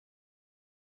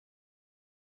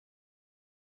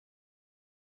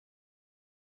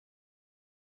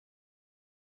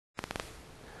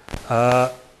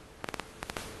I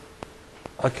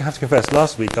have to confess,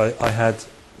 last week I had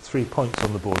 3 points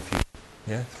on the board for you.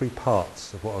 Yeah, 3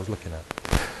 parts of what I was looking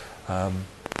at.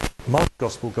 Mark's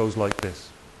Gospel goes like this.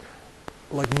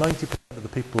 Like 90% of the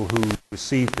people who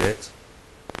received it,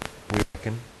 we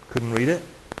reckon, couldn't read it.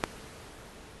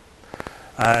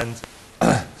 And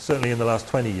certainly in the last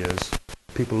 20 years,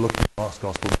 people looking at Mark's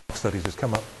Gospel, Mark studies has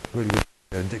come up really good.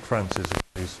 And Dick Francis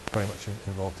is very much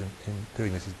involved in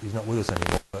doing this. He's not with us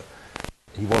anymore, but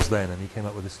he was then, and he came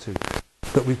up with this too.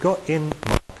 But we've got in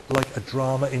Mark like a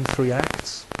drama in 3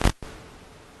 acts,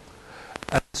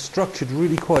 and structured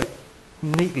really quite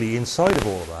neatly inside of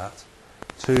all of that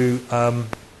to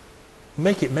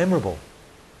make it memorable,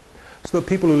 so that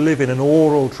people who live in an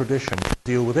oral tradition can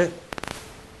deal with it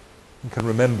and can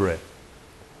remember it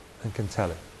and can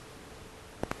tell it.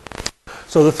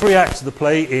 So the 3 acts of the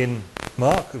play in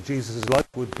Mark of Jesus' life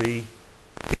would be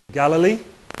in Galilee,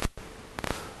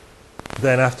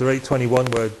 then after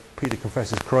 8:21 where Peter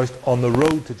confesses Christ, on the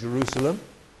road to Jerusalem,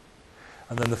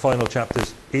 and then the final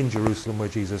chapters in Jerusalem where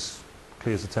Jesus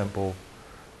clears the temple,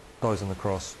 dies on the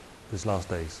cross, his last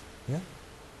days. Yeah?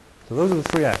 So those are the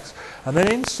 3 acts. And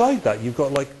then inside that you've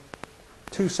got like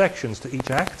 2 sections to each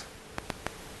act.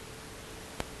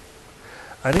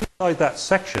 And inside that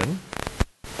section,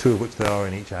 2 of which there are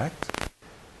in each act,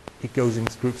 it goes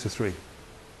into groups of 3.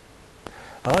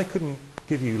 And I couldn't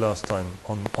give you last time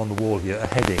on the wall here a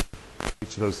heading for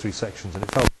each of those 3 sections, and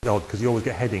it felt odd because you always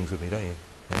get headings with me, don't you?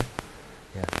 Yeah?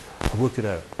 Yeah. I've worked it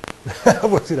out.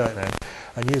 I've worked it out now.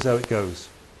 And here's how it goes.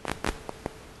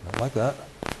 Not like that.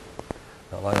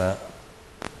 Not like that.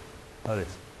 Like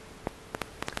this.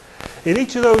 In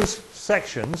each of those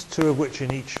sections, 2 of which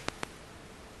in each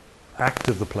act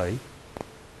of the play,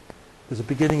 there's a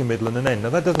beginning, a middle and an end. Now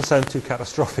that doesn't sound too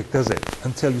catastrophic, does it?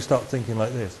 Until you start thinking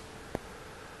like this.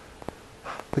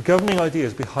 The governing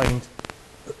ideas behind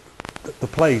the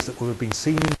plays that would have been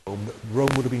seen in Rome, that Rome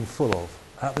would have been full of,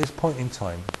 at this point in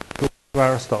time, go to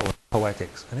Aristotle and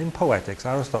Poetics. And in Poetics,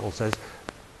 Aristotle says,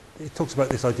 it talks about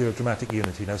this idea of dramatic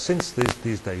unity. Now since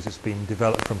these days it's been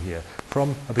developed from here,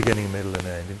 from a beginning, a middle and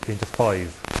an end, into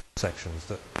 5 sections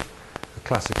that the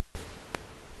classical,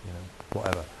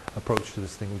 whatever, approach to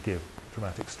this thing would give,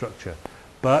 dramatic structure.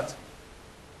 But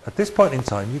at this point in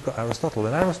time you've got Aristotle,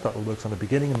 and Aristotle works on a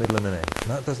beginning, a middle and an end. And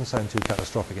that doesn't sound too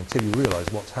catastrophic until you realise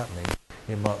what's happening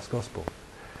in Mark's Gospel.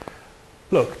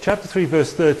 Look, chapter 3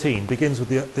 verse 13 begins with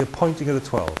the appointing of the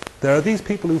 12. There are these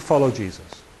people who follow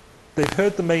Jesus. They've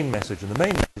heard the main message, and the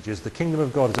main message is the kingdom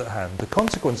of God is at hand. The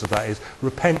consequence of that is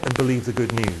repent and believe the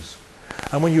good news.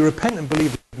 And when you repent and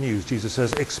believe the good news, Jesus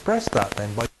says, express that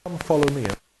then by come follow me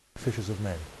and be fishers of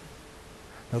men.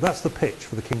 Now that's the pitch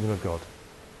for the kingdom of God.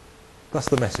 That's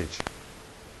the message.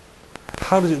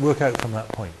 How does it work out from that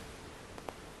point?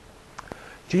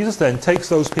 Jesus then takes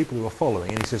those people who are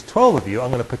following and he says, 12 of you I'm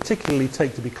going to particularly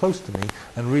take to be close to me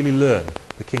and really learn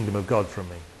the kingdom of God from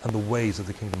me and the ways of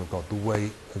the kingdom of God, the way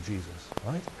of Jesus.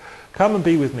 Right? Come and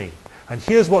be with me. And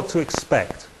here's what to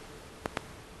expect.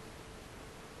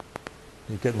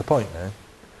 You're getting the point now.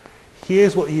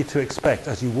 Here's what you're to expect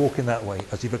as you walk in that way.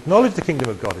 As you've acknowledged the kingdom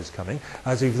of God is coming,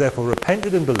 as you've therefore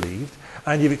repented and believed,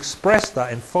 and you've expressed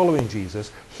that in following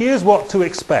Jesus, here's what to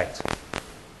expect.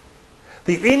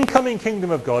 The incoming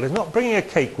kingdom of God is not bringing a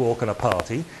cakewalk and a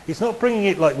party. It's not bringing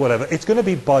it like whatever. It's going to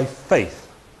be by faith.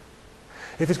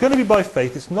 If it's going to be by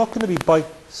faith, it's not going to be by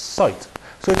sight.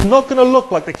 So it's not going to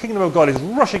look like the kingdom of God is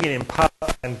rushing in power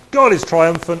and God is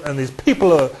triumphant and these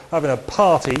people are having a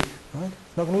party. Right?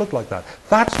 It's not going to look like that.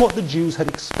 That's what the Jews had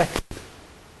expected.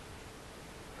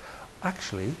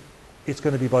 Actually, it's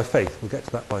going to be by faith. We'll get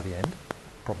to that by the end,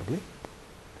 probably.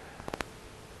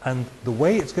 And the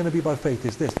way it's going to be by faith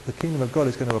is this. The kingdom of God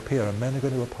is going to appear and men are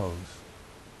going to oppose.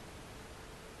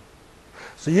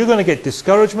 So you're going to get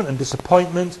discouragement and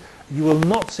disappointment. You will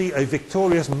not see a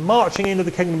victorious marching into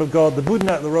the kingdom of God, the booting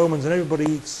out the Romans, and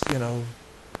everybody eats,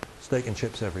 steak and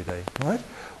chips every day. Right?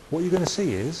 What you're going to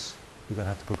see is you're going to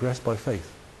have to progress by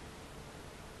faith.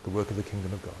 The work of the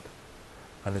kingdom of God.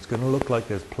 And it's going to look like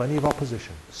there's plenty of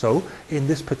opposition. So in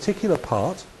this particular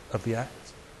part of the Act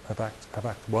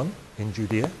 1 in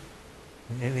Judea,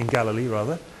 in Galilee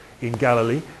rather, in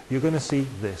Galilee, you're going to see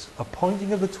this,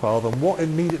 appointing of the 12, and what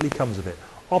immediately comes of it?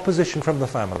 Opposition from the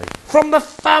family. From the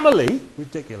family?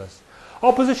 Ridiculous.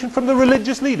 Opposition from the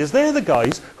religious leaders. They're the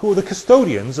guys who are the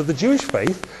custodians of the Jewish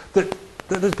faith that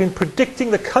has been predicting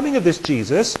the coming of this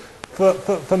Jesus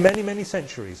for many, many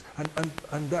centuries.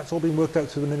 And that's all been worked out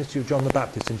through the ministry of John the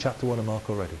Baptist in chapter 1 of Mark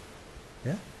already.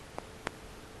 Yeah?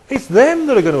 It's them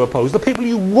that are going to oppose, the people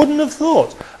you wouldn't have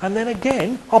thought. And then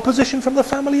again, opposition from the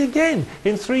family again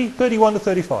in 3:31 to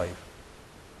 35.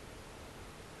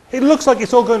 It looks like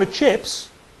it's all going to chips,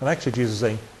 and actually Jesus is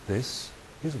saying, this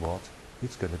is what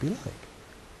it's going to be like.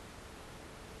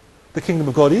 The kingdom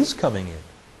of God is coming in.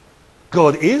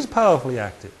 God is powerfully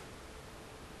active.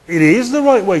 It is the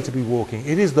right way to be walking.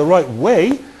 It is the right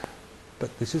way,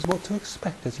 but this is what to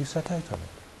expect as you set out on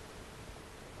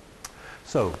it.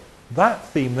 So, that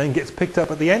theme then gets picked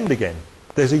up at the end again.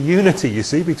 There's a unity, you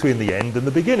see, between the end and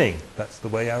the beginning. That's the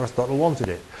way Aristotle wanted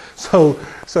it. So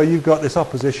you've got this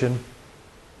opposition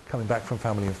coming back from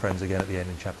family and friends again at the end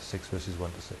in chapter 6, verses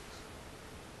 1 to 6.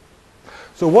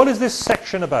 So what is this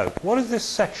section about? What is this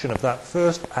section of that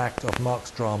first act of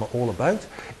Mark's drama all about?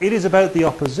 It is about the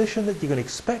opposition that you're going to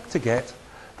expect to get,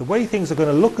 the way things are going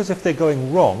to look as if they're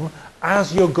going wrong,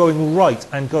 as you're going right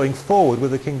and going forward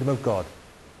with the kingdom of God.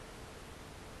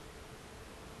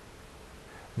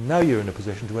 Now you're in a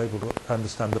position to be able to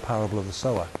understand the parable of the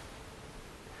sower.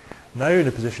 Now you're in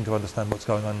a position to understand what's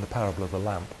going on in the parable of the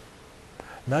lamp.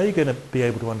 Now you're going to be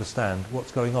able to understand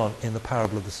what's going on in the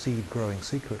parable of the seed growing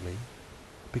secretly,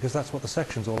 because that's what the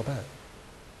section's all about.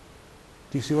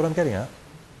 Do you see what I'm getting at?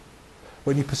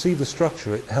 When you perceive the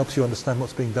structure, it helps you understand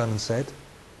what's being done and said.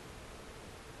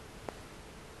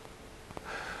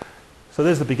 So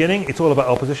there's the beginning. It's all about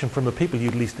opposition from the people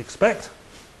you'd least expect,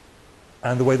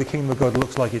 and the way the kingdom of God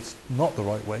looks like it's not the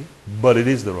right way, but it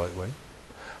is the right way.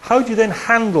 How do you then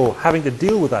handle having to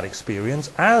deal with that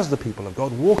experience as the people of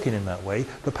God walking in that way?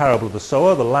 The parable of the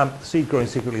sower, the lamp, the seed growing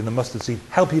secretly, and the mustard seed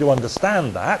help you to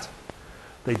understand that.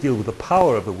 They deal with the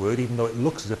power of the word, even though it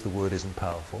looks as if the word isn't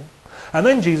powerful. And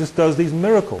then Jesus does these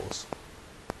miracles,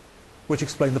 which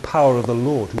explain the power of the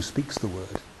Lord who speaks the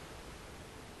word.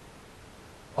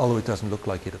 Although it doesn't look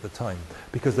like it at the time,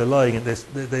 because they're lying in this,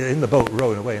 they're in the boat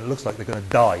rowing away, and it looks like they're going to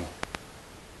die.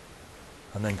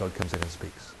 And then God comes in and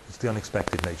speaks. It's the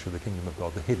unexpected nature of the kingdom of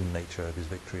God, the hidden nature of his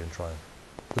victory and triumph.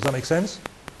 Does that make sense? Do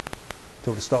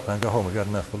you want to stop now and go home? Have you had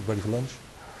enough? Ready for lunch?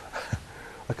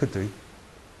 I could do.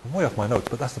 I'm way off my notes,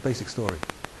 but that's the basic story.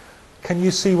 Can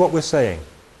you see what we're saying?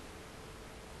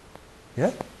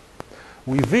 Yeah?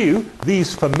 We view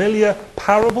these familiar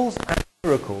parables and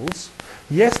miracles.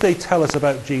 Yes, they tell us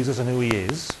about Jesus and who he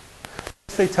is.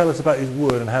 Yes, they tell us about his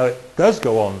word and how it does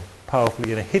go on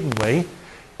powerfully in a hidden way.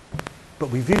 But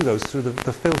we view those through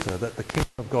the filter that the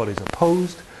kingdom of God is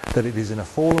opposed, that it is in a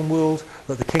fallen world,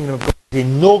 that the kingdom of God is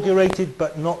inaugurated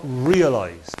but not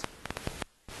realized.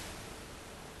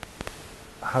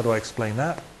 How do I explain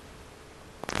that?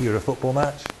 You're at a football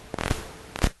match.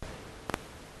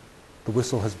 The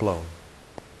whistle has blown.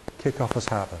 Kick-off has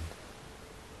happened.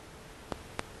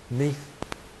 Neath,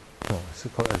 to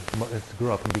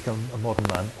grow up and become a modern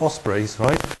man, Ospreys,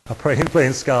 right, are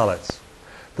playing Scarlets.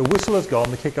 The whistle has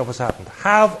gone, the kick-off has happened.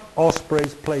 Have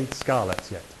Ospreys played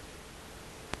Scarlets yet?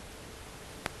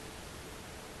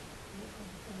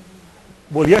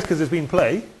 Well, yes, because there's been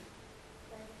play,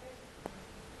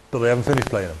 but they haven't finished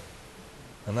playing them.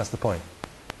 And that's the point.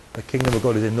 The kingdom of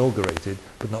God is inaugurated,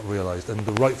 but not realized, and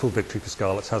the rightful victory for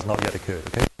Scarlets has not yet occurred,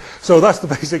 okay? So that's the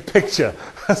basic picture.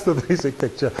 That's the basic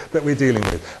picture that we're dealing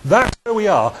with. That's where we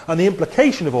are, and the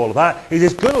implication of all of that is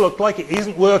it's going to look like it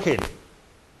isn't working.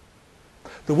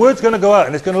 The word's going to go out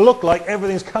and it's going to look like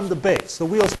everything's come to bits. The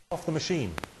wheels off the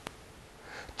machine.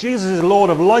 Jesus is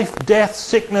Lord of life, death,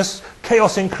 sickness,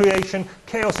 chaos in creation,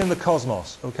 chaos in the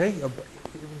cosmos. Okay?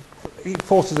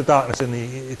 Forces of darkness in the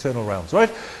eternal realms.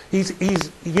 Right? He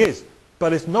is.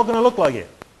 But it's not going to look like it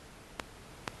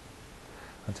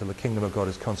until the kingdom of God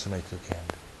is consummated at the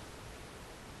end.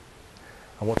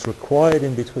 And what's required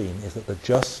in between is that the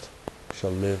just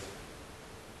shall live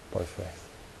by faith.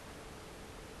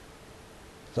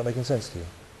 Is that making sense to you?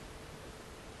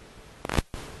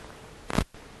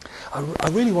 I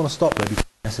really want to stop there before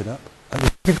I mess it up.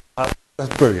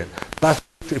 That's brilliant.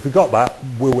 If we got that,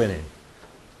 we're winning.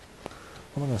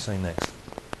 What am I going to say next?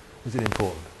 Is it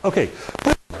important? Okay,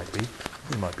 well,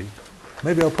 it might be.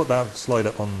 Maybe I'll put that slide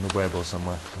up on the web or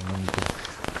somewhere, and then you can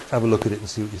have a look at it and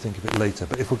see what you think of it later.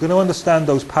 But if we're going to understand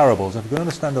those parables, if we're going to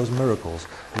understand those miracles,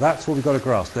 that's what we've got to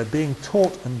grasp. They're being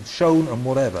taught and shown and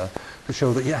whatever to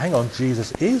show that, yeah, hang on,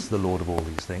 Jesus is the Lord of all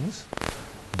these things,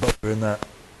 but we're in that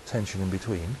tension in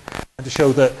between. And to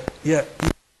show that, yeah,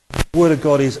 the Word of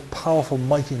God is powerful,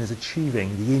 mighty, and is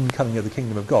achieving the incoming of the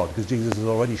kingdom of God, because Jesus has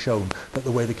already shown that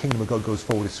the way the kingdom of God goes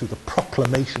forward is through the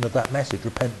proclamation of that message,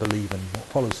 repent, believe, and what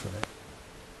follows from it.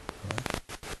 Right?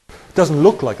 It doesn't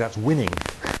look like that's winning.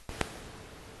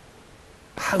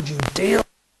 How do you deal?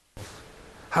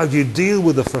 How do you deal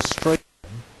with the frustration?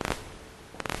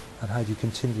 And how do you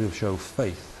continue to show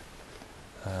faith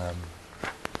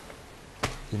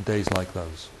in days like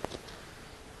those?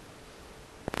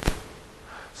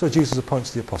 So Jesus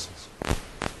appoints the apostles.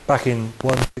 Back in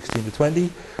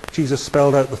 1:16-20, Jesus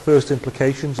spelled out the first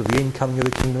implications of the incoming of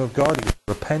the kingdom of God. He said,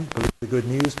 repent, believe the good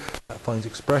news. That finds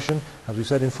expression, as we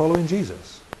said, in following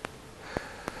Jesus.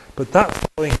 But that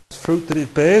following has fruit that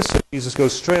it bears. So Jesus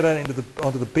goes straight out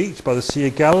onto the beach by the Sea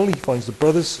of Galilee. He finds the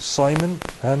brothers, Simon,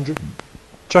 Andrew,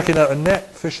 chucking out a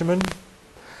net, fishermen.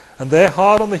 And they're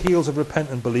hard on the heels of repent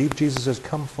and believe. Jesus says,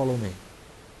 come follow me.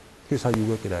 Here's how you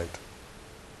work it out.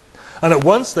 And at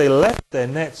once they left their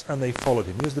nets and they followed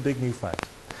him. Here's the big new fact.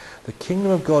 The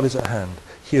kingdom of God is at hand.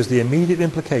 Here's the immediate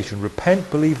implication. Repent,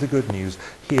 believe the good news.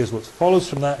 Here's what follows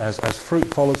from that as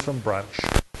fruit follows from branch.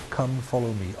 Come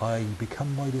follow me. I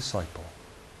become my disciple.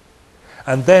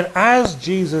 And then as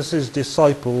Jesus'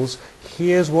 disciples,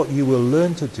 here's what you will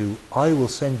learn to do. I will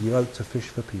send you out to fish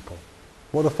for people.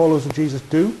 What do followers of Jesus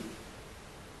do?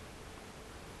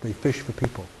 They fish for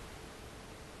people.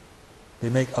 They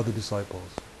make other disciples.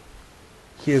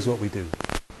 Here's what we do.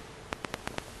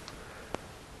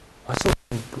 I saw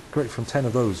something great from 10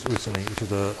 of those recently, which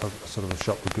is a sort of a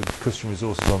shop with good Christian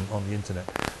resources on the internet.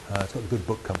 It's got a good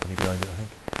book company behind it, I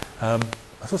think.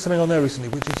 I saw something on there recently,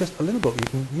 which is just a little book you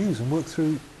can use and work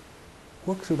through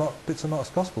bits of Mark's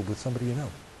Gospel with somebody you know.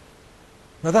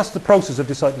 Now that's the process of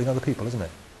discipling other people, isn't it?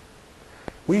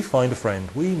 We find a friend,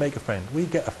 we make a friend, we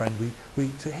get a friend, we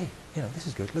say, hey, you know, this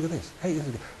is good, look at this. Hey, this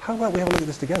is good. How about we have a look at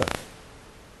this together?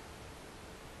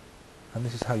 And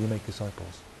this is how you make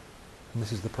disciples. And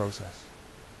this is the process.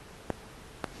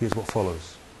 Here's what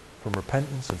follows. From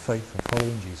repentance and faith and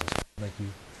following Jesus, make you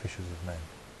fishers of men.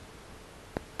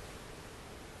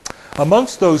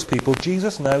 Amongst those people,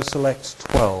 Jesus now selects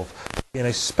 12, in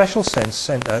a special sense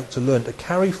sent out to learn to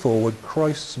carry forward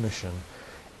Christ's mission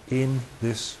in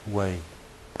this way.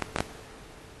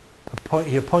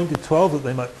 He appointed 12 that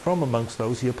they might, from amongst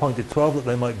those, he appointed 12 that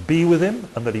they might be with him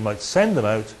and that he might send them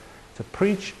out to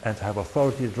preach and to have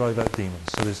authority to drive out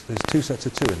demons. So there's two sets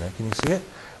of two in there. Can you see it?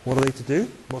 What are they to do?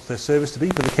 What's their service to be?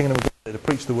 For the kingdom of God, they're to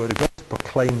preach the word of God, to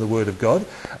proclaim the word of God,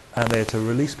 and they're to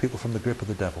release people from the grip of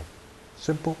the devil.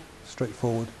 Simple,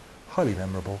 straightforward, highly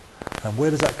memorable. And where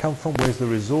does that come from? Where's the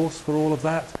resource for all of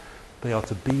that? They are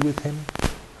to be with him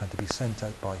and to be sent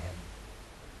out by him.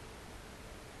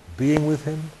 Being with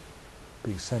him,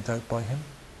 being sent out by him.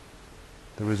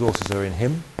 The resources are in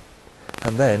him.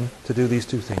 And then to do these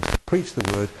two things, to preach the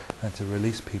word and to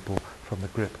release people from the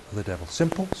grip of the devil.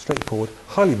 Simple, straightforward,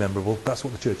 highly memorable. That's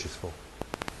what the church is for.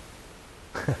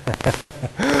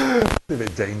 It's a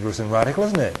bit dangerous and radical,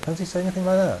 isn't it? Doesn't he say anything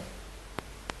like that?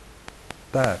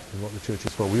 That is what the church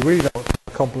is for. We really don't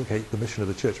complicate the mission of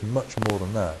the church much more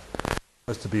than that.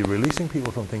 It's to be releasing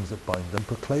people from things that bind them,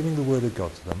 proclaiming the word of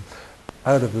God to them,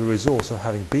 out of the resource of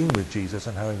having been with Jesus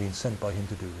and having been sent by him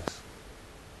to do this.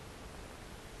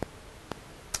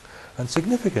 And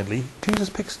significantly, Jesus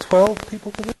picks 12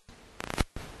 people for this.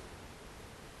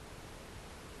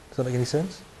 Does that make any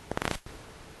sense?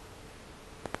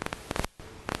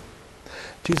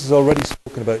 Jesus has already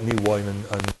spoken about new wine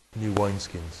and new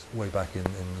wineskins way back in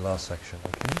the last section.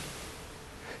 Okay?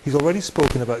 He's already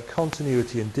spoken about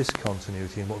continuity and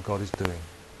discontinuity in what God is doing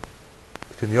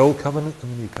between the old covenant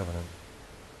and the new covenant.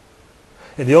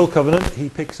 In the old covenant, he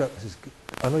picks up.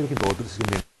 I know you're looking bored, but this is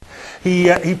going to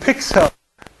be. He picks up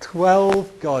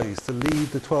 12 guys to lead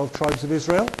the 12 tribes of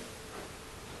Israel.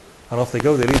 And off they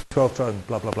go, they lead the 12 tribes,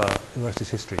 blah, blah, blah. The rest is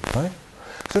history, right?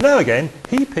 So now again,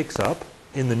 he picks up,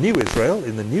 in the new Israel,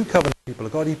 in the new covenant people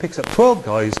of God, he picks up 12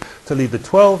 guys to lead the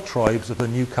 12 tribes of the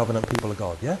new covenant people of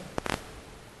God, yeah?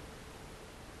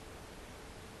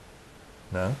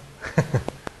 No?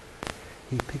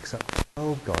 He picks up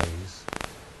 12 guys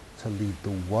to lead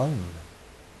the one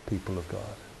people of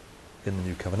God in the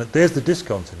new covenant. There's the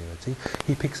discontinuity.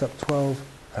 He picks up 12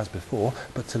 as before,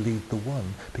 but to lead the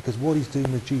one, because what he's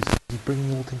doing with Jesus, he's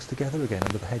bringing all things together again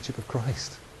under the headship of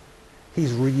Christ.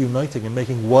 He's reuniting and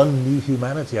making one new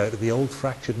humanity out of the old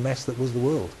fractured mess that was the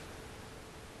world.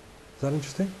 Is that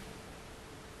interesting?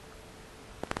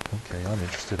 Okay, I'm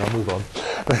interested. I'll move on.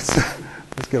 Let's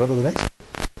get on to the next.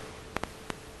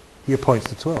 He appoints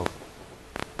the 12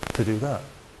 to do that.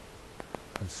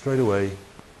 And straight away,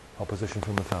 opposition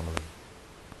from the family.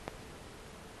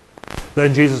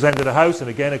 Then Jesus entered a house, and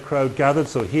again a crowd gathered,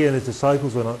 so he and his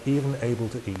disciples were not even able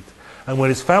to eat. And when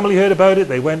his family heard about it,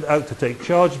 they went out to take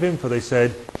charge of him, for they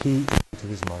said, he is out of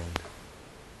his mind.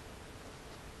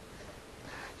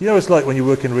 You know, it's like when you're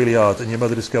working really hard and your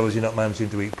mother discovers you're not managing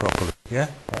to eat properly. Yeah?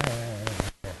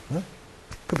 Huh?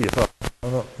 Could be a father,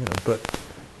 or not, you know, but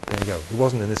there you go. It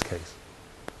wasn't in this case.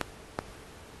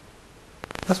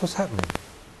 That's what's happening.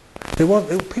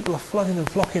 People are flooding and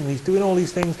flocking, and he's doing all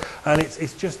these things, and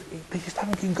it's just, they just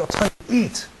haven't even got time to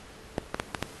eat.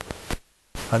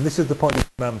 And this is the point that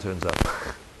Mum turns up.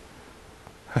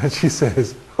 And she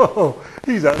says, oh,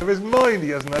 he's out of his mind, he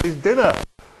hasn't had his dinner.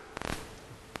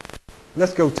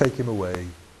 Let's go take him away.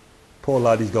 Poor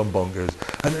lad, he's gone bonkers.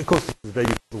 And of course, the day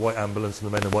you the white ambulance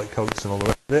and the men in white coats and all the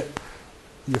rest of it,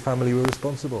 your family were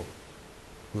responsible.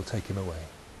 We'll take him away.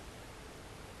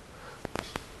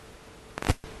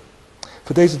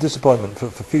 For days of disappointment, for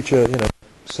future,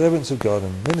 servants of God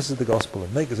and ministers of the gospel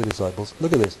and makers of disciples,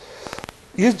 look at this.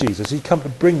 Here's Jesus. He's come to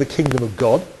bring the kingdom of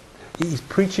God. He's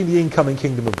preaching the incoming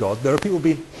kingdom of God. There are people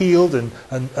being healed and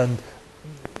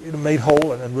made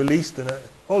whole and released and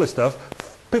all this stuff.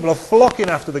 People are flocking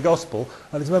after the gospel,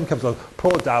 and his mum comes along,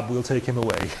 poor dad, we'll take him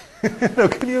away.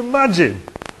 Can you imagine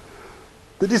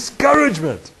the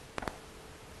discouragement,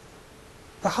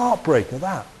 the heartbreak of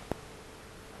that?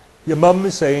 Your mum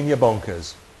is saying you're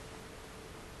bonkers.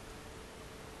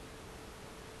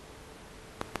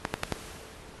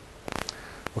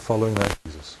 We're following that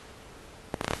Jesus.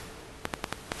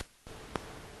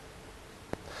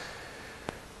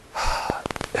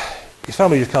 His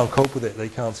family just can't cope with it. They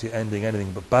can't see it ending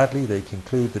anything but badly. They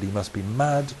conclude that he must be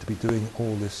mad to be doing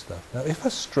all this stuff. Now, if a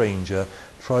stranger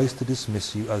tries to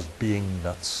dismiss you as being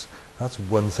nuts, that's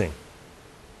one thing.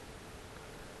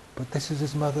 But this is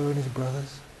his mother and his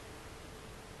brothers.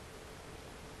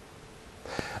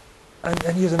 And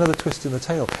here's another twist in the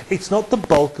tale. It's not the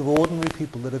bulk of ordinary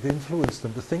people that have influenced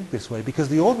them to think this way, because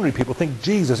the ordinary people think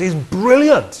Jesus is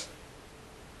brilliant.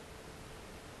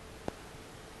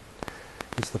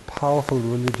 It's the powerful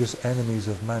religious enemies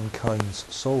of mankind's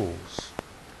souls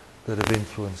that have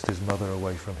influenced his mother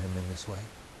away from him in this way.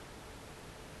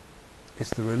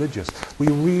 It's the religious. We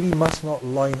really must not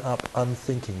line up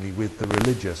unthinkingly with the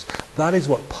religious. That is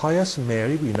what pious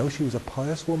Mary, we know she was a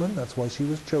pious woman, that's why she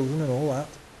was chosen and all that.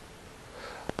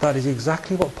 That is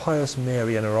exactly what pious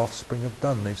Mary and her offspring have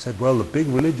done. They've said, well, the big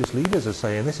religious leaders are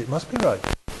saying this, it must be right.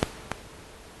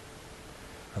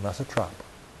 And that's a trap.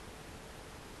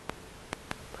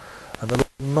 And the Lord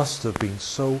must have been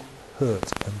so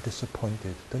hurt and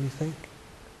disappointed, don't you think?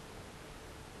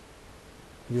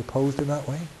 To be opposed in that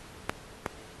way?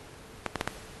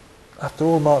 After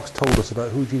all Mark's told us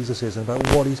about who Jesus is and about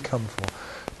what he's come for,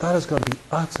 that has got to be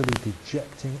utterly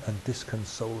dejecting and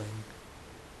disconsoling.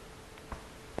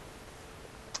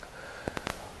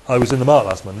 I was in the Mart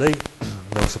last Monday,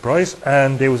 no surprise,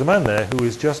 and there was a man there who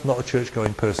is just not a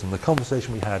church-going person. The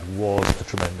conversation we had was a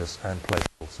tremendous and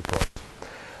pleasurable surprise.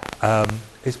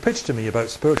 His pitch to me about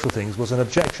spiritual things was an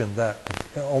objection that,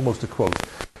 almost a quote,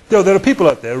 there are people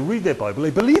out there who read their Bible, they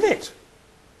believe it.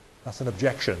 That's an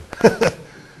objection.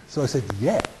 So I said,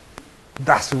 yeah,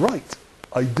 that's right,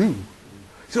 I do. He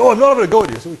said, oh, I'm not having a go at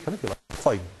you. So we kind of go,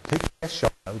 fine, take a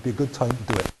shot, that would be a good time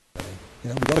to do it.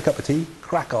 We've got a cup of tea,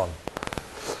 crack on.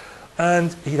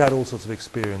 And he'd had all sorts of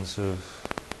experience of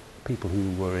people who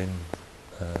were in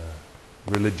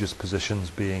religious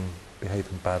positions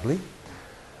behaving badly.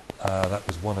 That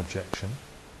was one objection.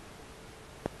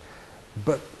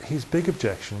 But his big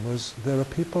objection was, there are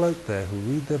people out there who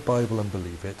read their Bible and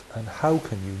believe it, and how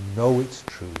can you know it's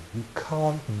true? You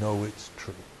can't know it's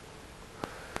true.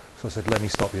 So I said, let me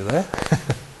stop you there.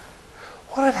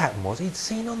 What had happened was, he'd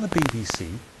seen on the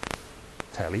BBC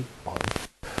telly,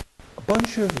 a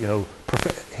bunch of,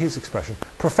 his expression,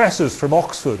 professors from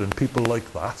Oxford and people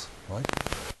like that, right,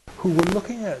 who were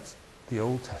looking at the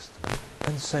Old Testament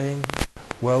and saying,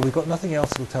 well, we've got nothing else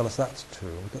that will tell us that's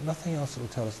true. We've got nothing else that will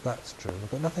tell us that's true.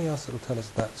 We've got nothing else that will tell us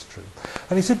that's true.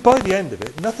 And he said, by the end of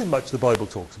it, nothing much the Bible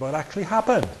talks about actually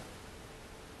happened.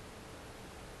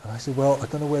 And I said, well, I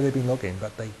don't know where they've been looking,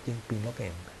 but they've been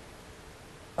looking.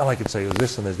 And I could say, there's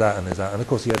this and there's that and there's that. And of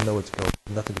course, he had nowhere to go,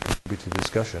 nothing to contribute to the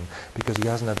discussion, because he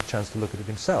hasn't had the chance to look at it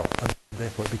himself. And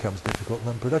therefore, it becomes difficult and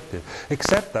unproductive.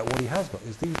 Except that what he has got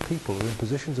is these people who are in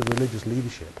positions of religious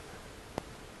leadership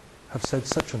have said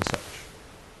such and such.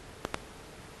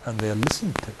 And they are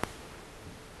listened to.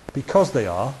 Because they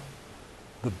are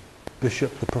the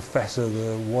bishop, the professor,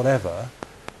 the whatever,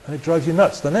 and it drives you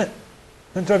nuts, doesn't it?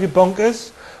 Doesn't it drive you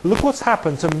bonkers? Look what's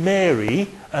happened to Mary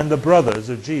and the brothers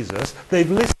of Jesus. They've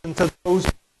listened to those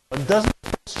people. And doesn't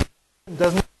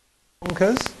it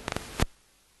bonkers?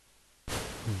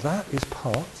 That is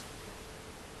part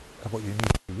of what you need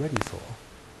to be ready for.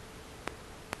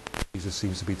 Jesus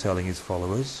seems to be telling his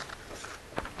followers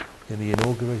in the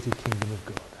inaugurated kingdom of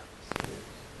God.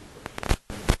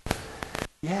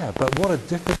 Yeah, but what a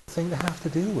difficult thing to have to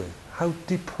deal with. How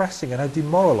depressing and how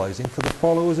demoralizing for the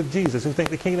followers of Jesus who think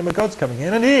the kingdom of God's coming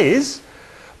in. And it is.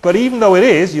 But even though it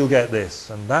is, you'll get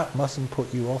this. And that mustn't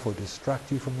put you off or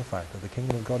distract you from the fact that the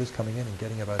kingdom of God is coming in and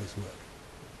getting about its work.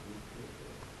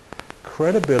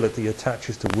 Credibility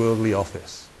attaches to worldly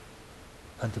office.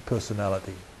 and to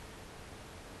personality.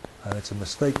 And it's a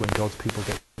mistake when God's people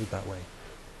get made that way.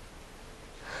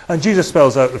 And Jesus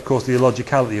spells out, of course, the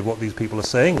illogicality of what these people are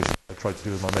saying, which I tried to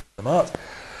do with my Medicine Art.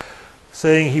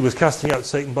 Saying he was casting out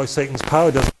Satan by Satan's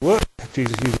power doesn't work.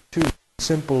 Jesus uses two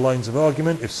simple lines of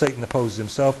argument. If Satan opposes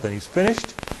himself, then he's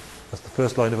finished. That's the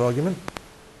first line of argument.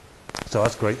 So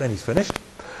that's great, then he's finished.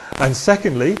 And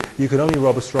secondly, you can only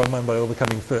rob a strong man by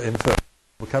overcoming him first.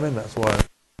 Overcome him, that's why I'm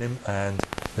him, and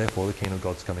therefore the kingdom of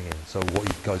God's coming in. So what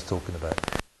are you guys talking about?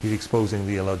 He's exposing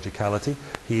the illogicality.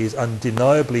 He is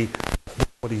undeniably,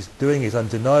 what he's doing is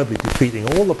undeniably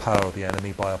defeating all the power of the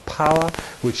enemy by a power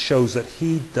which shows that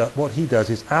what he does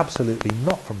is absolutely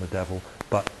not from the devil,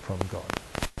 but from God.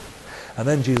 And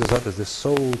then Jesus utters this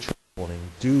soul-chilling warning,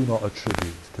 do not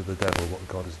attribute to the devil what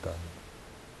God has done.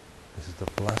 This is the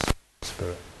blasphemy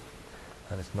spirit,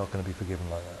 and it's not going to be forgiven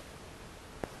like that.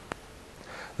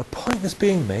 The point that's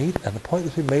being made, and the point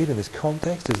that's been made in this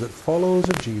context, is that followers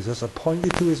of Jesus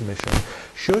appointed to his mission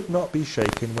should not be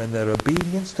shaken when their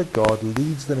obedience to God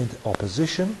leads them into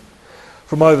opposition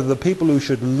from either the people who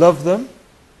should love them,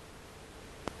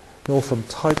 nor from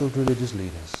titled religious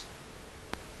leaders.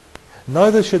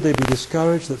 Neither should they be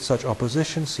discouraged that such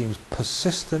opposition seems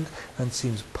persistent and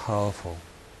seems powerful.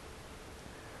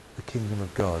 The kingdom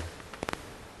of God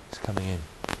is coming in.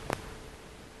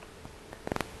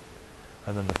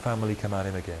 And then the family come at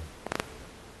him again.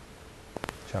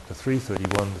 Chapter 3, 31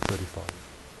 to 35.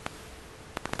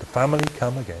 The family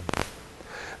come again.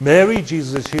 Mary,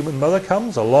 Jesus' human mother,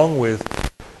 comes along with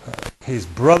his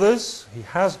brothers. He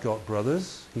has got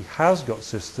brothers. He has got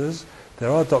sisters. There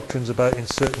are doctrines about in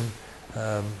certain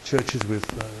churches with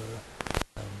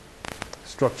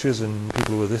structures and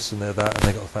people who are this and they're that and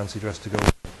they got a fancy dress to go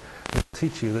with. They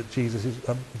teach you that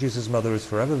Jesus' mother is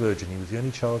forever virgin. He was the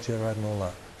only child she ever had and all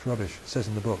that. It's rubbish. It says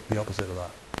in the book the opposite of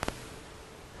that.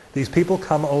 These people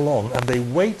come along and they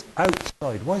wait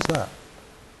outside. Why is that?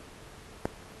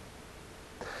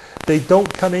 They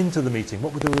don't come into the meeting.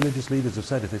 What would the religious leaders have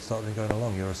said if they started going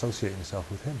along? You're associating yourself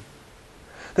with him.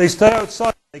 They stay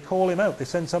outside. They call him out. They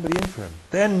send somebody in for him.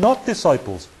 They're not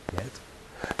disciples yet.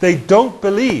 They don't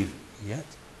believe yet.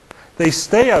 They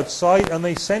stay outside and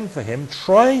they send for him,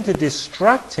 trying to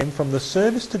distract him from the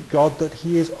service to God that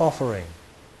he is offering.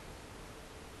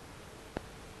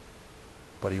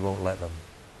 But he won't let them.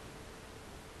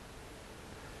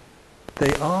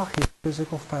 They are his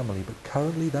physical family, but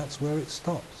currently that's where it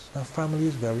stops. Now, family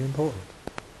is very important.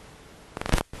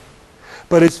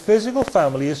 But his physical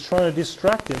family is trying to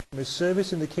distract him from his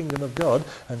service in the kingdom of God,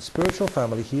 and spiritual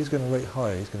family he is going to rate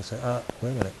higher. He's going to say,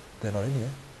 wait a minute, they're not in here.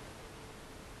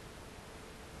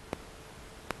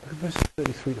 Look at verses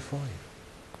 33 to 5.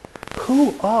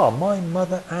 Who are my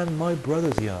mother and my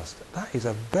brothers, he asked. That is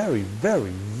a very,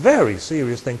 very, very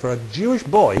serious thing for a Jewish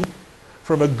boy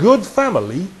from a good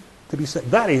family to be said.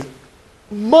 That is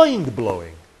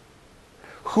mind-blowing.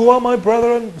 Who are my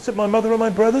mother and my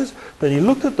brothers? Then he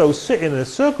looked at those sitting in a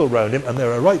circle round him, and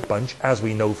they're a right bunch, as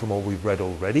we know from all we've read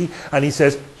already. And he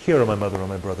says, here are my mother and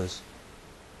my brothers.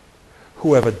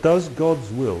 Whoever does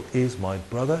God's will is my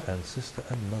brother and sister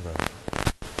and mother.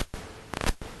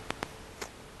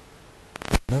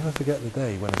 I'll never forget the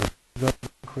day when as a young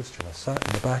Christian I sat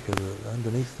in the back of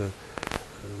underneath the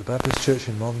Baptist church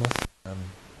in Monmouth.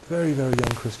 Very, very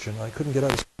young Christian. I couldn't get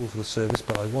out of school for the service,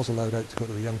 but I was allowed out to go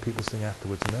to the young people's thing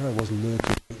afterwards, and there I was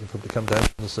lurking, waiting for him to come down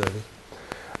from the service.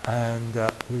 And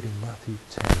reading Matthew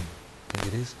 10, I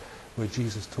think it is, where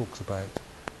Jesus talks about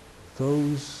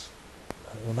those,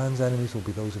 the man's enemies will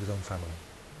be those of his own family.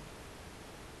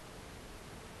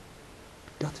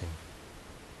 Gutting.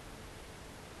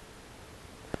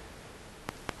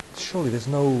 Surely there's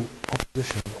no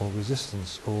opposition or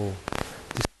resistance or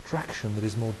distraction that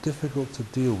is more difficult to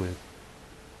deal with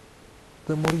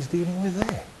than what he's dealing with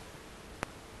there.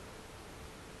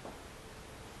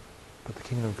 But the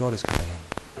kingdom of God is coming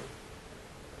in.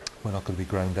 We're not going to be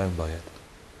ground down by it.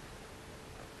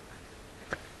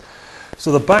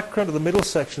 So the background of the middle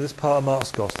section of this part of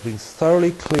Mark's Gospel has been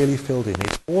thoroughly, clearly filled in.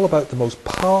 It's all about the most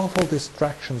powerful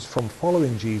distractions from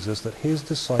following Jesus that his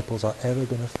disciples are ever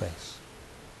going to face.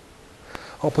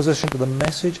 Opposition to the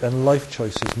message and life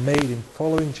choices made in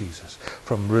following Jesus,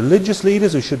 from religious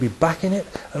leaders who should be backing it,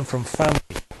 and from family.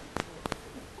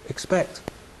 Expect.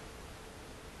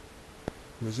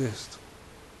 Resist.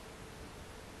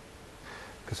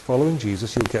 Because following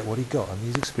Jesus, you'll get what he got, and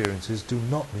these experiences do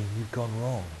not mean you've gone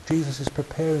wrong. Jesus is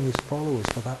preparing his followers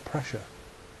for that pressure.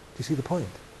 Do you see the point?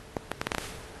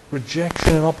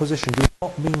 Rejection and opposition do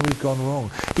not mean we've gone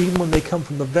wrong, even when they come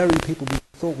from the very people we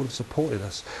thought would have supported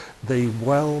us, they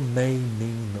well may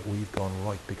mean that we've gone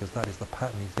right, because that is the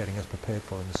pattern he's getting us prepared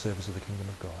for in the service of the kingdom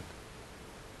of God.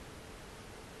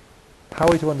 How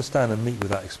are we to understand and meet with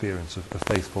that experience of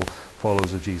faithful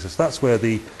followers of Jesus? That's where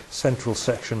the central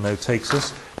section now takes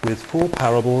us, with 4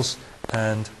 parables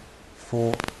and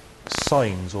 4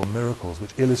 signs or miracles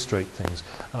which illustrate things.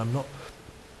 And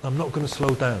I'm not going to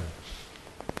slow down,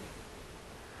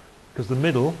 because the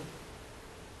middle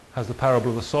has the parable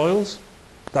of the soils.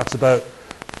 That's about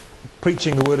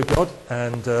preaching the word of God,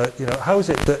 and how is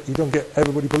it that you don't get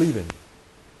everybody believing?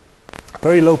 A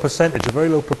very low percentage, a very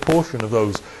low proportion of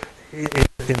those in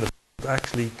the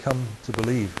actually come to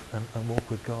believe and walk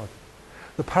with God.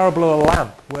 The parable of a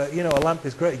lamp, where a lamp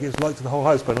is great, it gives light to the whole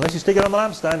house, but unless you stick it on the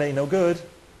lampstand, it ain't no good.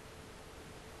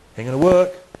 Ain't going to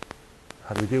work.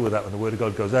 How do we deal with that when the word of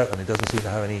God goes out and it doesn't seem to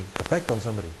have any effect on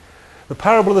somebody? The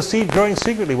parable of the seed growing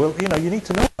secretly, well, you need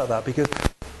to know about that, because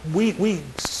we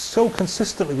so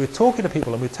consistently, we're talking to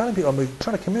people and we're telling people and we're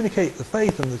trying to communicate the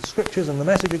faith and the scriptures and the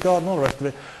message of God and all the rest of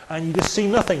it, and you just see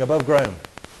nothing above ground.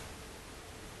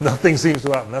 Nothing seems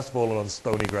to happen. That's fallen on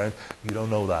stony ground. You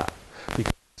don't know that.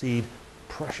 Because seed,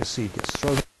 precious seed, gets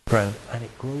thrown on the ground and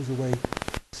it grows away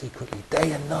secretly.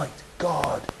 Day and night,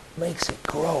 God makes it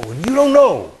grow, and you don't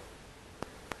know.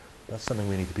 That's something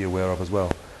we need to be aware of as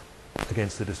well,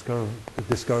 against the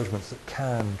discouragements that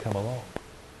can come along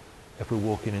if we're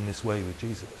walking in this way with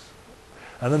Jesus.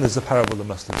 And then there's the parable of the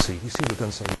mustard seed. You seem to have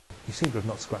done something. You seem to have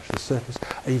not scratched the surface.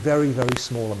 A very, very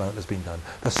small amount has been done.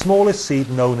 The smallest seed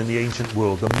known in the ancient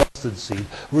world, the mustard seed,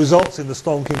 results in the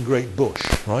stonking great bush,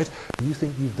 right? You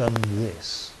think you've done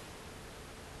this,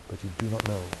 but you do not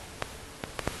know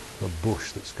the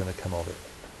bush that's going to come of it.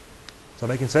 Is that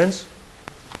making sense?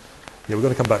 Yeah, we're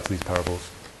going to come back to these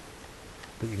parables,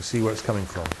 but you can see where it's coming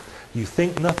from. You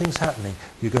think nothing's happening,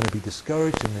 you're going to be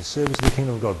discouraged in the service of the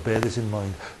kingdom of God. Bear this in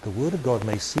mind. The word of God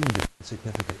may seem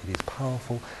insignificant. It is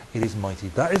powerful, it is mighty.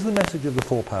 That is the message of the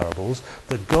 4 parables,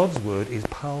 that God's word is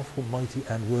powerful, mighty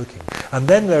and working. And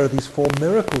then there are these 4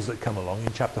 miracles that come along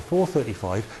in chapter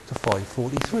 4:35 to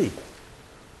 5:43.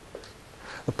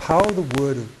 The power of the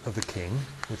word of the king,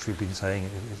 which we've been saying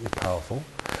is powerful,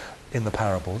 in the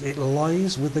parables, it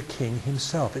lies with the king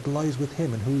himself. It lies with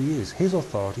him and who he is, his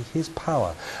authority, his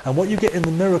power. And what you get in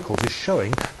the miracles is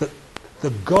showing that the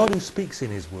God who speaks in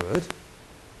his word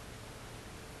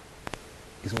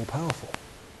is all powerful.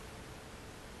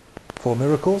 4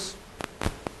 miracles,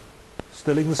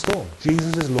 stilling the storm.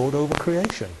 Jesus is Lord over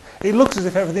creation. It looks as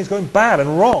if everything's going bad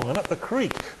and wrong and up the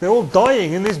creek. They're all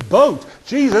dying in this boat.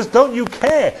 Jesus, don't you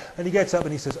care? And he gets up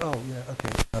and he says, oh yeah,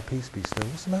 okay, now peace be still.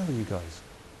 What's the matter with you guys?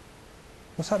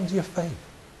 What's happened to your faith?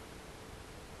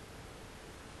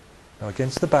 Now,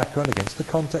 against the background, against the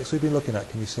context we've been looking at,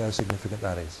 can you see how significant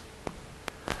that is?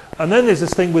 And then there's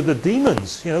this thing with the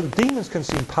demons. The demons can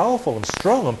seem powerful and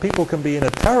strong, and people can be in a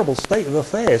terrible state of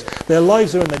affairs. Their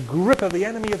lives are in the grip of the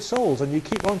enemy of souls, and you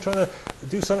keep on trying to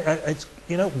do something. It's,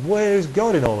 where is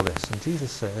God in all of this? And Jesus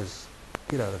says,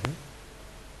 get out of here.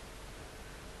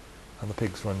 And the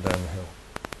pigs run down the hill.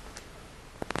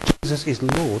 Jesus is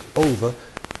Lord over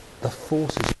the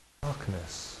forces of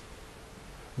darkness.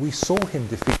 We saw him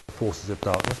defeat the forces of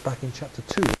darkness back in chapter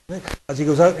 2, isn't it? As he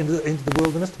goes out into the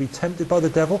wilderness to be tempted by the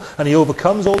devil, and he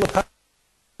overcomes all the power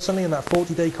suddenly in that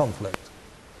 40-day conflict.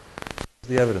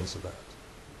 The evidence of that.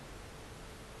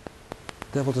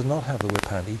 The devil does not have the whip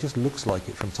hand. He just looks like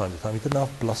it from time to time. He doesn't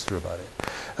have bluster about it.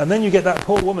 And then you get that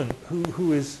poor woman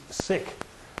who is sick,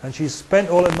 and she's spent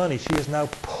all her money. She is now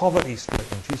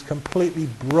poverty-stricken. She's completely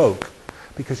broke,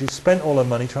 because she spent all her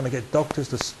money trying to get doctors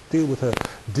to deal with her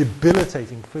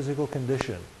debilitating physical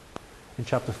condition in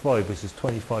chapter 5, verses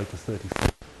 25 to 34.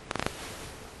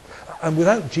 And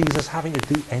without Jesus having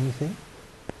to do anything,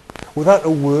 without a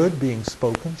word being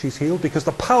spoken, she's healed, because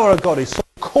the power of God is so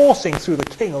coursing through the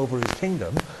king over his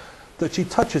kingdom that she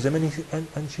touches him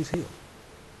and she's healed.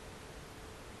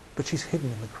 But she's hidden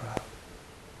in the crowd.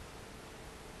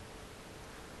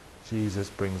 Jesus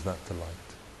brings that to light.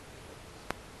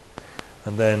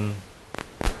 And then,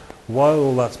 while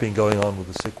all that's been going on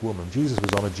with the sick woman, Jesus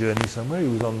was on a journey somewhere. He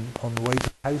was on the way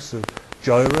to the house of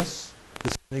Jairus,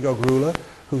 the synagogue ruler,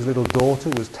 whose little daughter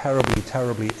was terribly,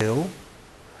 terribly ill.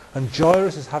 And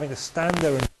Jairus is having to stand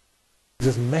there and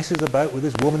just messes about with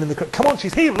this woman in the crowd. Come on,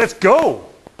 she's healed, let's go!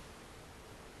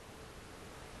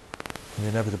 And the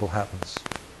inevitable happens.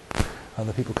 And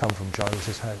the people come from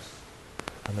Jairus' house.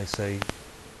 And they say,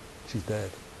 she's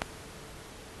dead.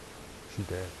 She's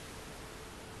dead.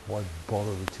 Why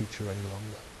bother the teacher any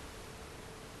longer?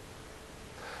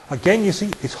 Again, you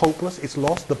see, it's hopeless, it's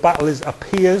lost. The battle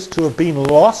appears to have been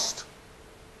lost.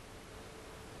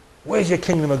 Where's your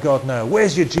kingdom of God now?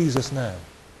 Where's your Jesus now?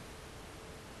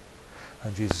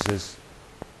 And Jesus says,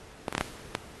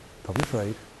 don't be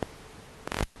afraid,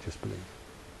 just believe.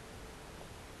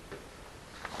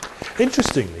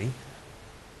 Interestingly,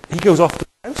 he goes off to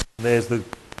the house, and there's the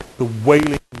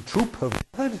wailing troop of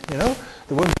gathered, you know,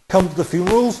 the ones who come to the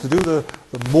funerals to do the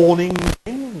mourning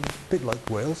thing, a bit like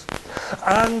Wales.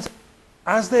 And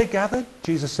as they're gathered,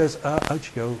 Jesus says, out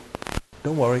you go,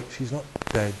 don't worry, she's not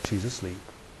dead, she's asleep.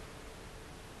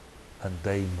 And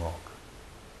they mock.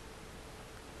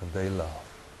 And they laugh.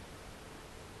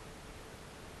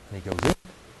 And he goes in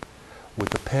with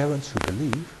the parents who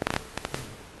believe,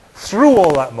 through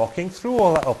all that mocking, through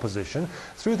all that opposition,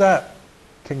 through that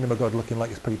kingdom of God looking like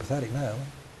it's pretty pathetic now,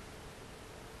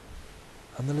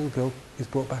 and the little girl is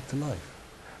brought back to life.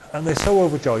 And they're so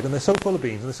overjoyed, and they're so full of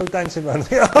beans, and they're so dancing around, and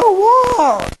they go, oh,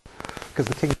 what? Because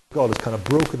the kingdom of God has kind of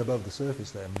broken above the surface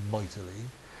there mightily.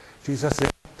 Jesus said,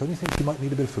 don't you think you might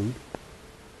need a bit of food?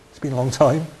 It's been a long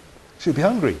time. She'll be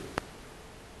hungry.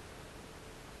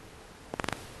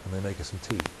 And they make her some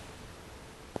tea.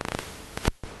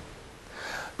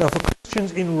 Now, for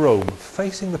Christians in Rome,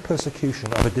 facing the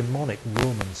persecution of a demonic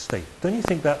Roman state, don't you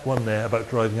think that one there about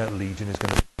driving out legion is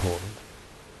going to be important?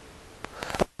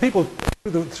 People,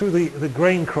 through the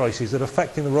grain crises that are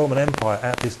affecting the Roman Empire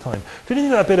at this time, don't you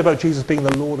think that bit about Jesus being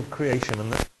the Lord of creation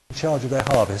and in charge of their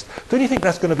harvest, don't you think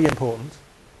that's going to be important?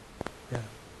 Yeah,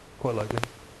 quite likely.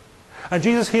 And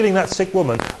Jesus healing that sick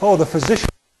woman, oh, the physicians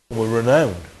were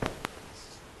renowned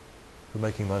for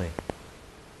making money.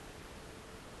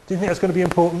 Do you think that's going to be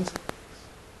important?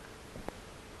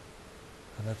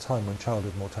 And at a time when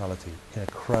childhood mortality in a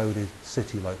crowded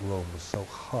city like Rome was so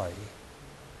high,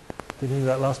 do you think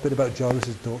that last bit about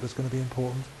Jairus' daughter is going to be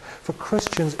important? For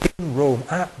Christians in Rome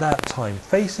at that time,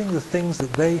 facing the things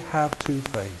that they have to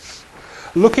face,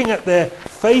 looking at their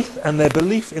faith and their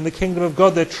belief in the kingdom of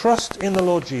God, their trust in the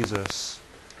Lord Jesus,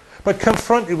 but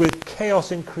confronted with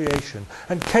chaos in creation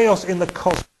and chaos in the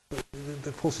cosmos,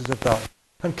 the forces of darkness,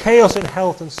 and chaos in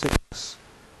health and sickness,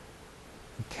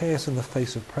 and chaos in the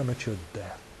face of premature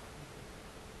death.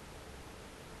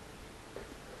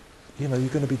 You know, you're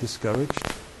going to be discouraged.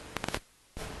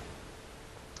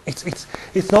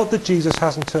 It's not that Jesus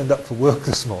hasn't turned up for work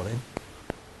this morning.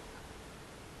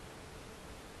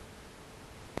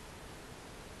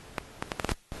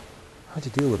 How do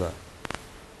you deal with that?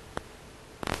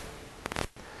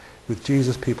 With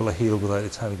Jesus, people are healed without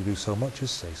its having to do so much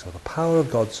as say so. The power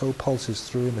of God so pulses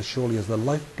through him as surely as the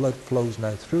lifeblood flows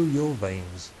now through your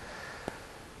veins.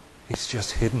 It's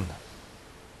just hidden.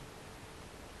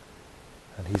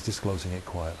 And he's disclosing it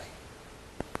quietly.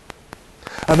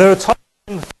 And there are times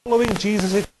when following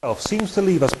Jesus itself seems to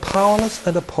leave us powerless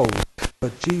and opposed.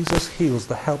 But Jesus heals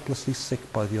the helplessly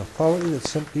sick by the authority that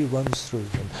simply runs through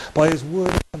him. By his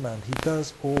word and command, he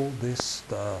does all this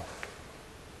stuff.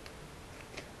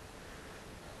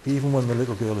 Even when the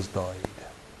little girl has died.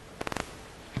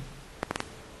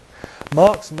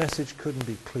 Mark's message couldn't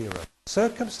be clearer.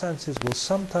 Circumstances will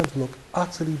sometimes look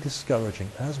utterly discouraging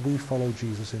as we follow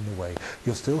Jesus in the way.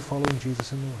 You're still following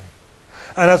Jesus in the way.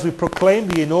 And as we proclaim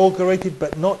the inaugurated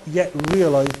but not yet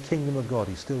realized kingdom of God,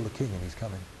 he's still the king and he's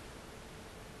coming.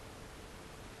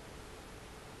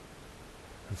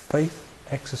 And faith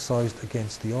exercised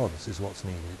against the odds is what's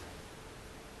needed.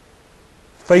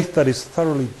 Faith that is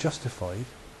thoroughly justified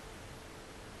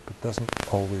but doesn't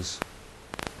always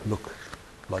look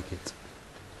like it.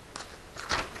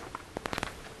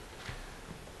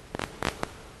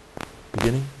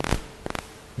 Beginning,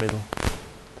 middle,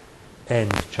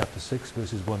 end, chapter 6,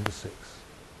 verses 1 to 6.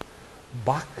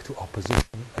 Back to opposition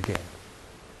again.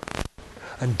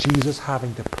 And Jesus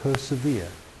having to persevere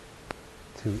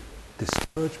to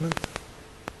discouragement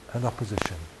and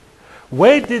opposition.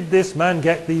 Where did this man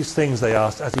get these things, they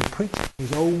asked, as he preached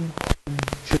his own home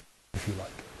church, if you like.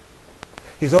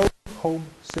 His own home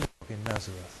synagogue in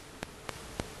Nazareth.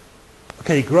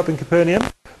 Okay, he grew up in Capernaum,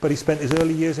 but he spent his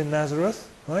early years in Nazareth,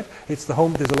 right? It's the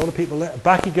home, there's a lot of people there.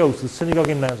 Back he goes to the synagogue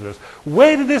in Nazareth.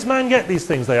 Where did this man get these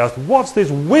things, they asked? What's this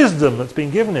wisdom that's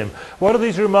been given him? What are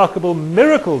these remarkable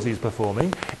miracles he's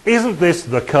performing? Isn't this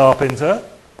the carpenter?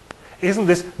 Isn't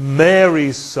this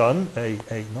Mary's son?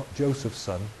 Not Joseph's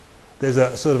son. There's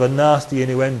a sort of a nasty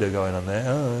innuendo going on there.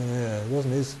 Oh yeah, it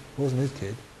wasn't his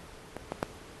kid.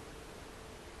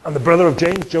 And the brother of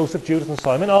James, Joseph, Judas and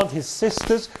Simon, aren't his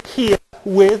sisters here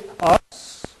with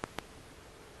us?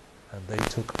 And they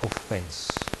took offense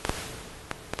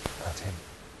at him.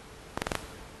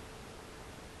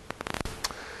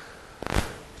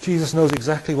 Jesus knows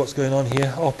exactly what's going on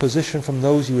here. Opposition from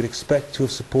those you would expect to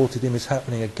have supported him is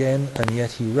happening again, and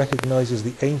yet he recognizes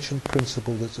the ancient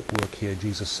principle that's at work here.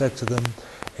 Jesus said to them,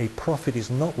 a prophet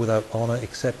is not without honor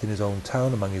except in his own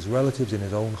town, among his relatives, in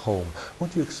his own home.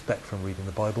 What do you expect from reading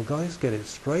the Bible, guys? Get it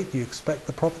straight. Do you expect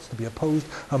the prophets to be opposed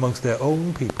amongst their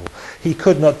own people? He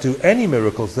could not do any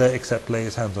miracles there except lay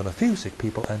his hands on a few sick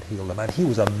people and heal them. And he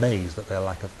was amazed at their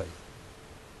lack of faith.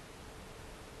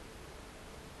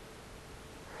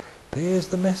 There's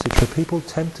the message for people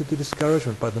tempted to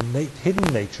discouragement by the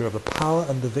hidden nature of the power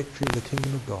and the victory of the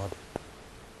kingdom of God.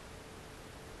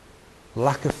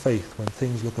 Lack of faith when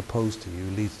things look opposed to you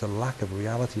leads to lack of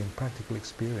reality and practical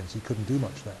experience. He couldn't do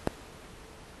much there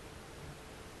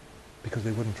because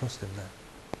they wouldn't trust him there.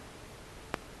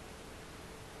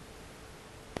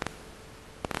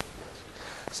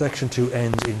 Section 2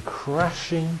 ends in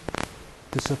crashing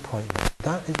disappointment.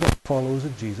 That is what followers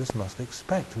of Jesus must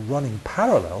expect, running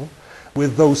parallel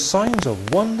with those signs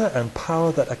of wonder and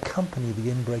power that accompany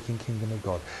the inbreaking kingdom of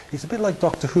God. It's a bit like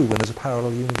Doctor Who when there's a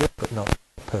parallel universe, but not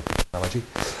a perfect analogy.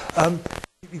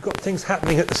 You've got things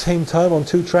happening at the same time on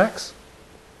two tracks,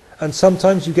 and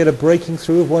sometimes you get a breaking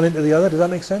through of one into the other. Does that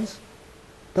make sense?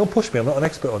 Don't push me, I'm not an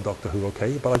expert on Doctor Who,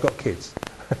 okay, but I've got kids.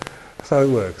 That's how it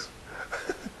works.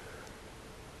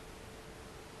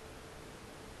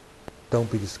 Don't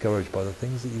be discouraged by the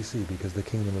things that you see, because the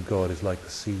kingdom of God is like the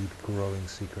seed growing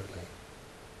secretly.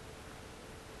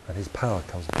 And his power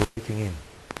comes breaking in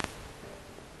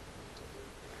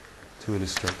to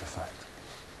illustrate the fact.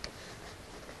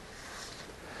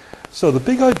 So the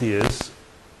big ideas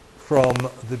from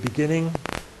the beginning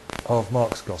of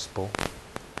Mark's Gospel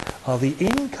are the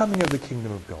incoming of the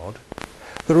kingdom of God,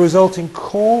 the resulting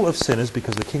call of sinners,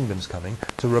 because the kingdom's coming,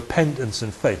 to repentance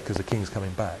and faith, because the king's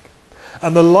coming back,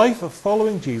 and the life of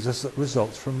following Jesus that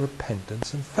results from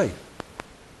repentance and faith.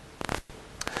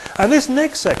 And this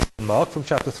next section, Mark, from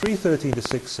chapter 3:13 to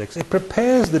 6:6, it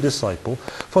prepares the disciple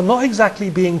for not exactly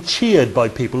being cheered by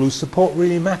people whose support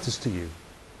really matters to you,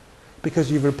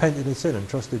 because you've repented in sin and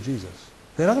trusted Jesus.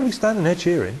 They're not going to be standing there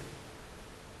cheering.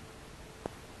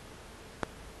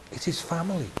 It's his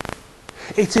family.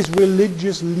 It's his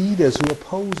religious leaders who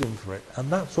oppose him for it. And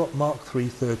that's what Mark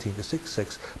 3:13 to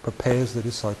 6:6 prepares the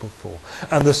disciple for.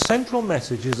 And the central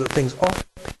message is that things often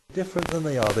appear different than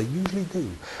they are. They usually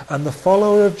do. And the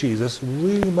follower of Jesus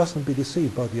really mustn't be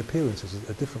deceived by the appearances that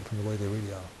are different from the way they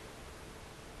really are.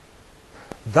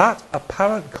 That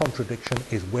apparent contradiction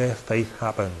is where faith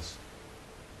happens.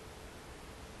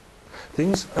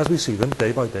 Things, as we see them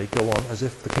day by day, go on as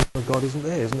if the kingdom of God isn't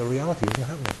there, isn't a reality, isn't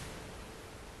happening.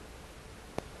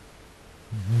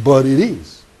 But it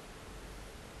is.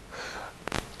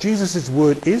 Jesus'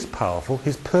 word is powerful.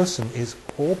 His person is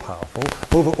all-powerful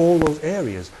over all those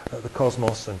areas, the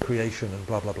cosmos and creation and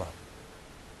blah, blah, blah.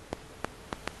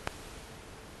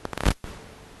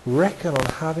 Reckon on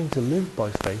having to live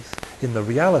by faith in the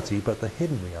reality, but the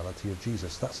hidden reality of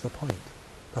Jesus. That's the point.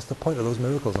 That's the point of those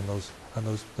miracles and those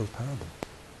parables.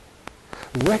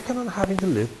 Reckon on having to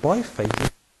live by faith in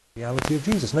the reality of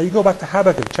Jesus. Now you go back to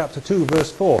Habakkuk chapter 2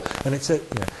 verse 4 and it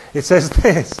says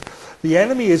this: the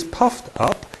enemy is puffed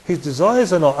up, his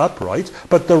desires are not upright,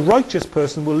 but the righteous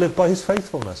person will live by his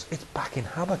faithfulness. It's back in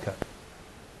Habakkuk.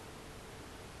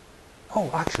 Oh,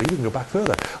 actually we can go back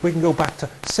further. We can go back to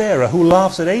Sarah, who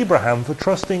laughs at Abraham for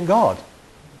trusting God.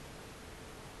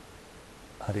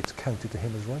 And it's counted to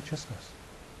him as righteousness.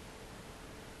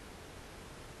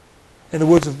 In the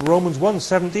words of Romans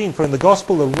 1:17, for in the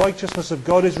gospel the righteousness of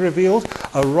God is revealed,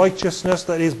 a righteousness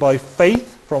that is by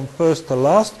faith from first to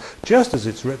last, just as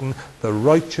it's written, the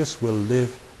righteous will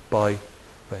live by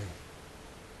faith.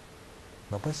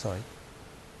 Not by sight.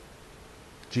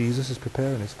 Jesus is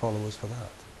preparing his followers for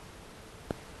that.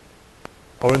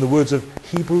 Or in the words of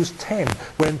Hebrews 10,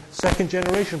 when second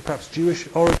generation, perhaps Jewish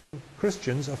origin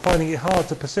Christians are finding it hard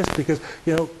to persist because,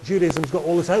 Judaism's got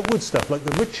all this outward stuff, like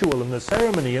the ritual and the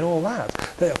ceremony and all that.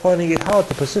 They're finding it hard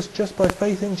to persist just by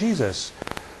faith in Jesus.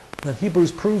 And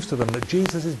Hebrews proves to them that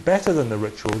Jesus is better than the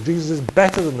ritual. Jesus is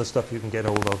better than the stuff you can get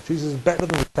hold of. Jesus is better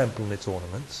than the temple and its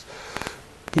ornaments.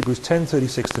 Hebrews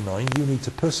 10:36-9, you need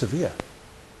to persevere.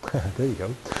 There you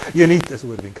go. That's a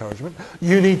word of encouragement.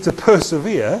 You need to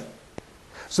persevere,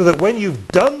 so that when you've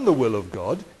done the will of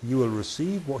God, you will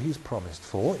receive what he's promised.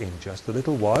 For in just a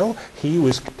little while, he who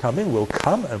is coming will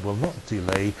come and will not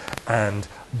delay.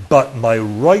 But my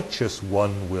righteous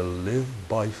one will live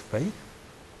by faith.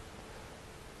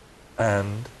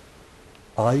 And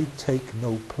I take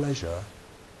no pleasure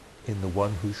in the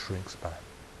one who shrinks back.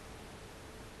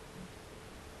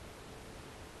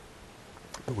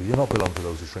 But we do not belong to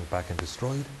those who shrink back and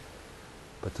destroyed,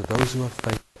 but to those who have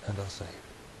faith and are saved.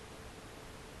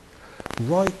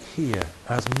 right here,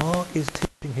 as Mark is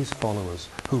teaching his followers,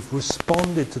 who've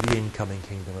responded to the incoming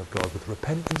kingdom of God with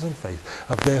repentance and faith,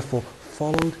 have therefore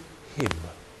followed him,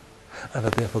 and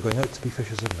are therefore going out to be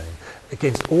fishers of men,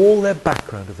 against all their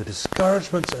background of the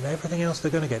discouragements and everything else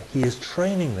they're going to get, he is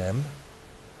training them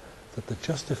that the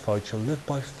justified shall live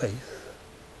by faith,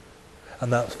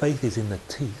 and that faith is in the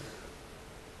teeth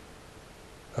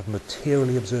of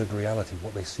materially observed reality,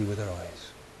 what they see with their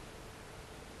eyes.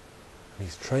 And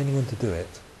he's training them to do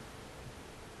it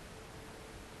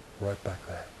right back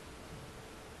there.